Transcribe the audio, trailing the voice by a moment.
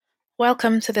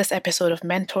Welcome to this episode of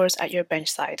Mentors at Your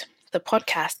Benchside, the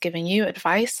podcast giving you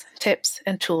advice, tips,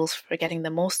 and tools for getting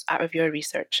the most out of your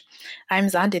research. I'm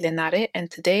Zandi Linare, and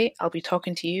today I'll be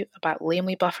talking to you about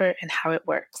Laemmli buffer and how it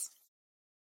works.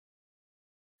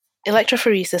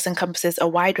 Electrophoresis encompasses a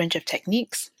wide range of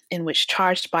techniques in which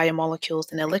charged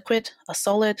biomolecules in a liquid, a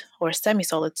solid, or a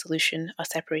semi-solid solution are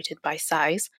separated by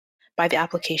size by the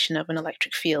application of an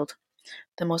electric field.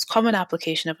 The most common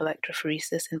application of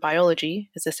electrophoresis in biology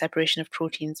is the separation of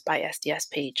proteins by SDS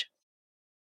page.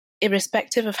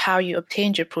 Irrespective of how you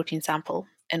obtained your protein sample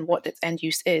and what its end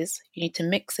use is, you need to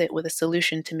mix it with a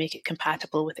solution to make it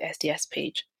compatible with SDS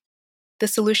page.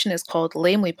 This solution is called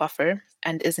Laemmli buffer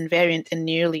and is invariant in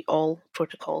nearly all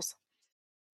protocols.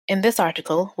 In this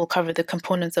article, we'll cover the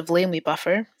components of Laemmli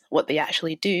buffer, what they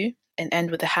actually do, and end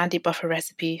with a handy buffer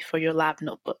recipe for your lab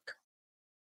notebook.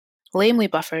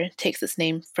 Laemmli buffer takes its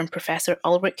name from Professor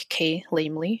Ulrich K.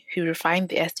 Laemmli, who refined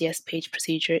the SDS page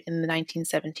procedure in the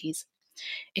 1970s.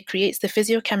 It creates the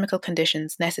physiochemical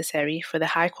conditions necessary for the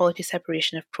high-quality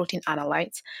separation of protein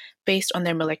analytes based on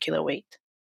their molecular weight.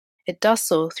 It does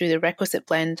so through the requisite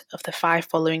blend of the 5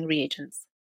 following reagents: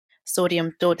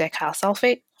 sodium dodecyl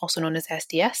sulfate, also known as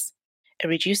SDS, a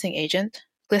reducing agent,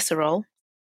 glycerol,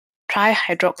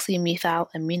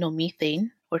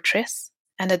 trihydroxymethylaminoethane, or TRIS,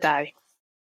 and a dye.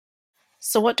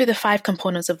 So what do the 5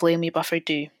 components of Laemmli buffer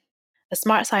do? A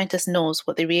smart scientist knows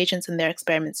what the reagents in their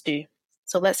experiments do.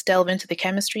 So let's delve into the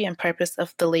chemistry and purpose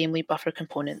of the Laemmli buffer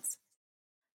components.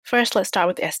 First, let's start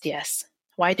with SDS.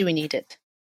 Why do we need it?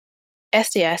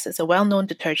 SDS is a well-known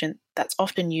detergent that's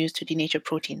often used to denature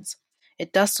proteins.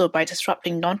 It does so by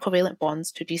disrupting non-covalent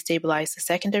bonds to destabilize the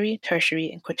secondary,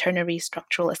 tertiary, and quaternary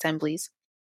structural assemblies.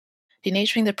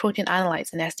 Denaturing the protein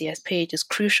analytes in SDS page is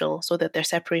crucial so that their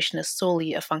separation is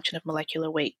solely a function of molecular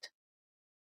weight.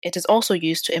 It is also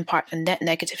used to impart a net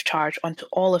negative charge onto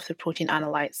all of the protein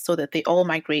analytes so that they all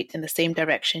migrate in the same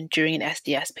direction during an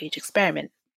SDS page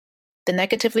experiment. The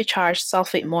negatively charged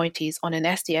sulfate moieties on an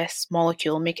SDS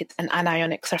molecule make it an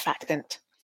anionic surfactant.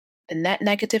 The net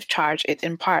negative charge it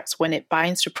imparts when it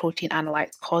binds to protein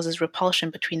analytes causes repulsion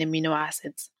between amino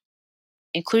acids.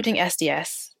 Including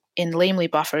SDS in Laemmli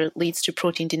buffer leads to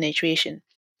protein denaturation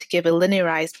to give a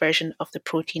linearized version of the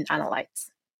protein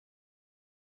analytes.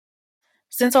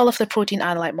 Since all of the protein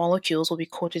analyte molecules will be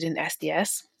coated in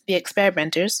SDS, the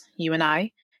experimenters, you and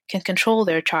I, can control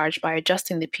their charge by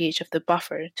adjusting the pH of the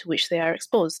buffer to which they are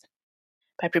exposed.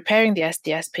 By preparing the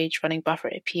SDS page running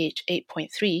buffer at pH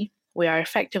 8.3, we are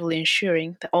effectively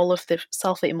ensuring that all of the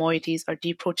sulfate moieties are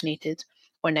deprotonated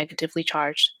or negatively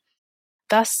charged.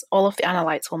 Thus, all of the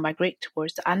analytes will migrate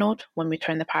towards the anode when we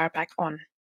turn the power pack on.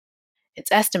 It's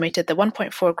estimated that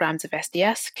 1.4 grams of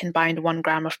SDS can bind 1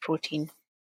 gram of protein.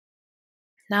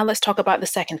 Now let's talk about the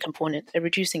second component, a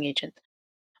reducing agent.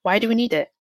 Why do we need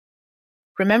it?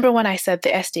 Remember when I said the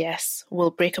SDS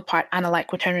will break apart analyte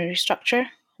quaternary structure?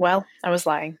 Well, I was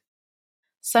lying.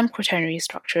 Some quaternary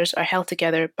structures are held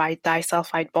together by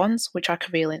disulfide bonds, which are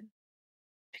covalent.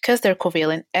 Because they're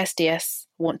covalent, SDS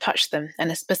won't touch them,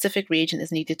 and a specific reagent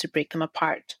is needed to break them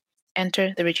apart.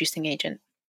 Enter the reducing agent.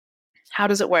 How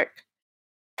does it work?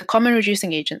 The common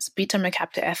reducing agents,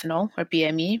 beta-mercaptoethanol, or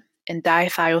BME, and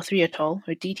dithiothiotol,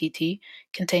 or DTT,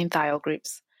 contain thiol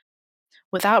groups.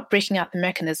 Without breaking out the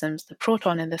mechanisms, the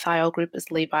proton in the thiol group is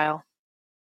labile.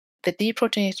 The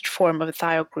deprotonated form of the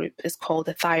thiol group is called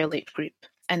a thiolate group,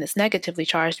 and it's negatively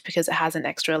charged because it has an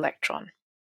extra electron.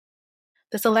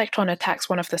 This electron attacks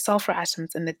one of the sulfur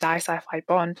atoms in the disulfide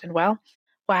bond, and well,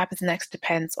 what happens next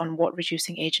depends on what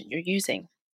reducing agent you're using.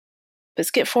 But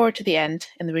skip forward to the end,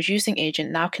 and the reducing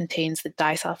agent now contains the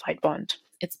disulfide bond.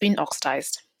 It's been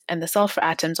oxidized, and the sulfur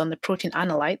atoms on the protein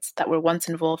analytes that were once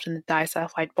involved in the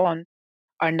disulfide bond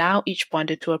are now each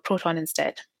bonded to a proton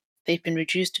instead. They've been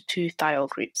reduced to 2 thiol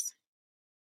groups.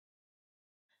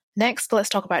 Next, let's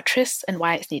talk about TRIS and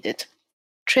why it's needed.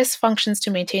 TRIS functions to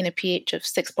maintain a pH of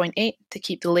 6.8 to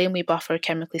keep the Laemmli buffer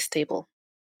chemically stable.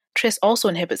 TRIS also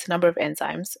inhibits a number of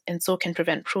enzymes and so can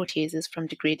prevent proteases from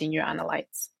degrading your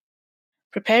analytes.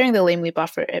 Preparing the Laemmli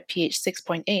buffer at pH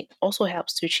 6.8 also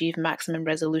helps to achieve maximum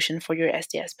resolution for your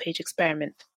SDS page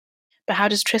experiment. But how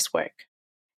does TRIS work?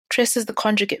 TRIS is the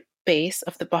conjugate base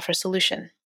of the buffer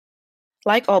solution.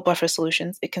 Like all buffer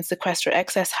solutions, it can sequester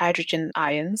excess hydrogen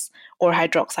ions or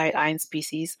hydroxide ion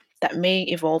species that may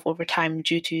evolve over time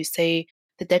due to, say,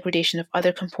 the degradation of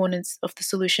other components of the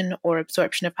solution or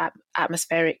absorption of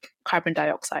atmospheric carbon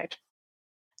dioxide.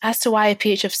 As to why a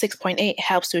pH of 6.8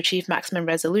 helps to achieve maximum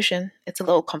resolution, it's a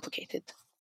little complicated.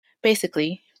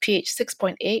 Basically, pH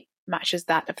 6.8 matches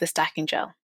that of the stacking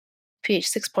gel. pH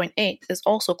 6.8 is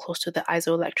also close to the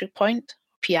isoelectric point,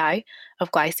 pi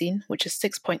of glycine, which is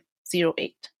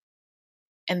 6.08.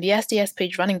 And the SDS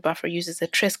page running buffer uses a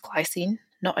tris glycine,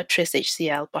 not a tris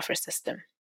HCl buffer system.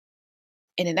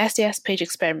 In an SDS page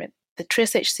experiment, the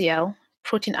tris HCl,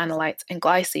 protein analytes, and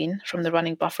glycine from the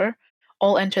running buffer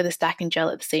all enter the stacking gel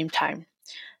at the same time.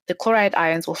 The chloride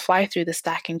ions will fly through the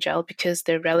stacking gel because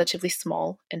they're relatively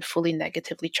small and fully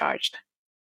negatively charged.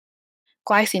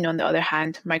 Glycine, on the other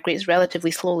hand, migrates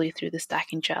relatively slowly through the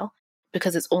stacking gel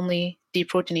because it's only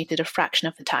deprotonated a fraction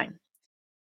of the time.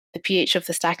 The pH of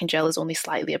the stacking gel is only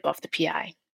slightly above the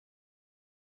pi.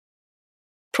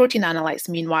 Protein analytes,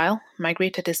 meanwhile,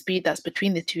 migrate at a speed that's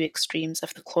between the two extremes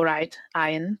of the chloride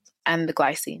ion and the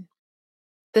glycine.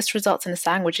 This results in a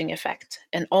sandwiching effect,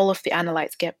 and all of the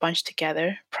analytes get bunched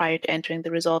together prior to entering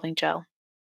the resolving gel.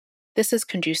 This is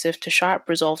conducive to sharp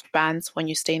resolved bands when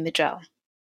you stain the gel.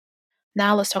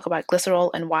 Now let's talk about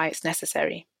glycerol and why it's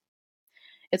necessary.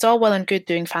 It's all well and good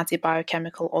doing fancy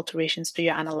biochemical alterations to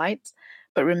your analytes,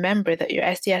 but remember that your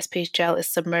SDS page gel is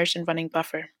submerged in running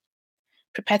buffer.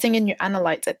 Pipetting in your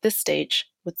analytes at this stage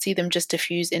would see them just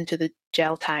diffuse into the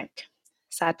gel tank.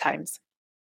 Sad times.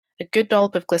 A good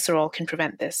dollop of glycerol can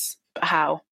prevent this, but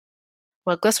how?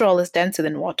 Well, glycerol is denser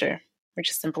than water, which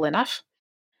is simple enough.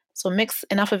 So mix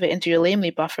enough of it into your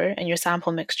Laemmli buffer and your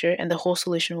sample mixture, and the whole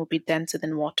solution will be denser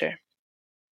than water.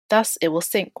 Thus, it will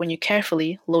sink when you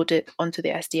carefully load it onto the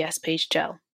SDS page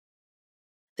gel.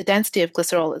 The density of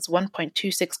glycerol is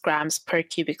 1.26 grams per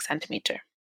cubic centimeter.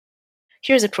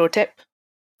 Here's a pro tip.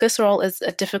 Glycerol is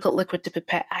a difficult liquid to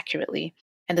pipette accurately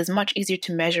and is much easier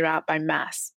to measure out by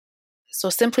mass. So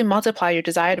simply multiply your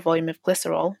desired volume of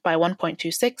glycerol by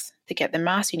 1.26 to get the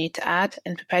mass you need to add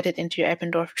and pipette it into your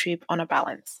Eppendorf tube on a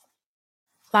balance.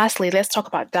 Lastly, let's talk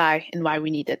about dye and why we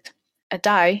need it. A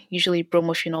dye, usually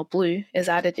bromophenol blue, is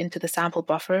added into the sample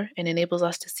buffer and enables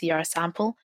us to see our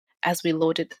sample as we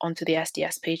load it onto the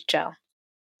SDS page gel.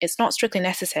 It's not strictly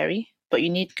necessary, but you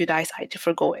need good eyesight to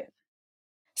forgo it.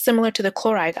 Similar to the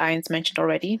chloride ions mentioned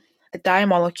already, the dye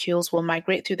molecules will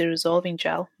migrate through the resolving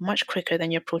gel much quicker than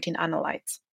your protein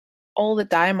analytes. All the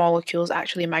dye molecules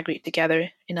actually migrate together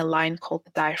in a line called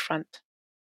the dye front.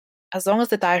 As long as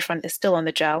the dye front is still on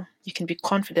the gel, you can be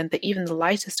confident that even the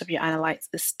lightest of your analytes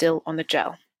is still on the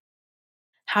gel.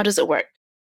 How does it work?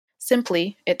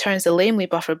 Simply, it turns the Laemmli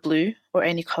buffer blue or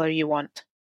any color you want.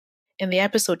 In the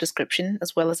episode description,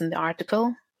 as well as in the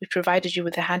article, we provided you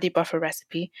with a handy buffer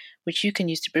recipe which you can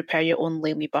use to prepare your own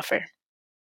Laemmli buffer.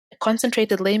 A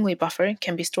concentrated Laemmli buffer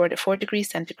can be stored at 4 degrees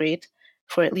centigrade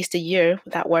for at least a year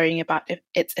without worrying about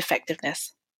its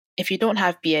effectiveness. If you don't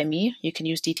have BME, you can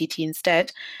use DTT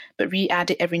instead, but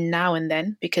re-add it every now and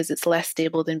then because it's less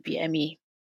stable than BME.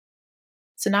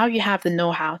 So now you have the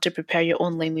know-how to prepare your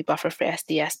own Laemmli buffer for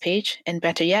SDS page, and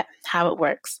better yet, how it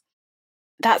works.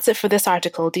 That's it for this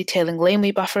article detailing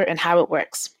Laemmli buffer and how it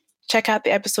works. Check out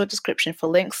the episode description for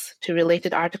links to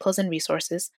related articles and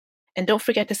resources, and don't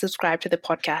forget to subscribe to the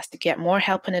podcast to get more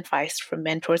help and advice from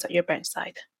mentors at your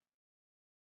benchside.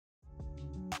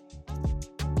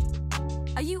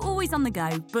 Are you always on the go,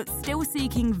 but still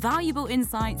seeking valuable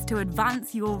insights to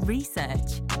advance your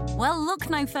research? Well, look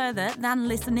no further than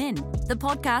Listen In, the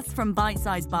podcast from Bite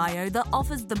Size Bio that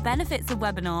offers the benefits of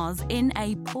webinars in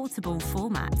a portable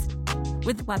format.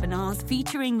 With webinars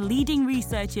featuring leading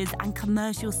researchers and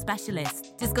commercial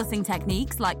specialists discussing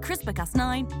techniques like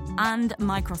CRISPR-Cas9 and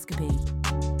microscopy.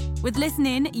 With Listen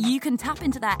In, you can tap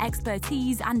into their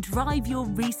expertise and drive your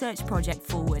research project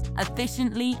forward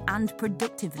efficiently and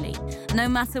productively, no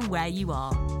matter where you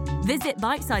are. Visit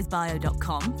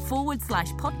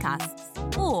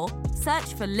bitesizebio.com/podcasts or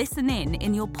search for Listen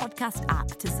In your podcast app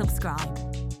to subscribe.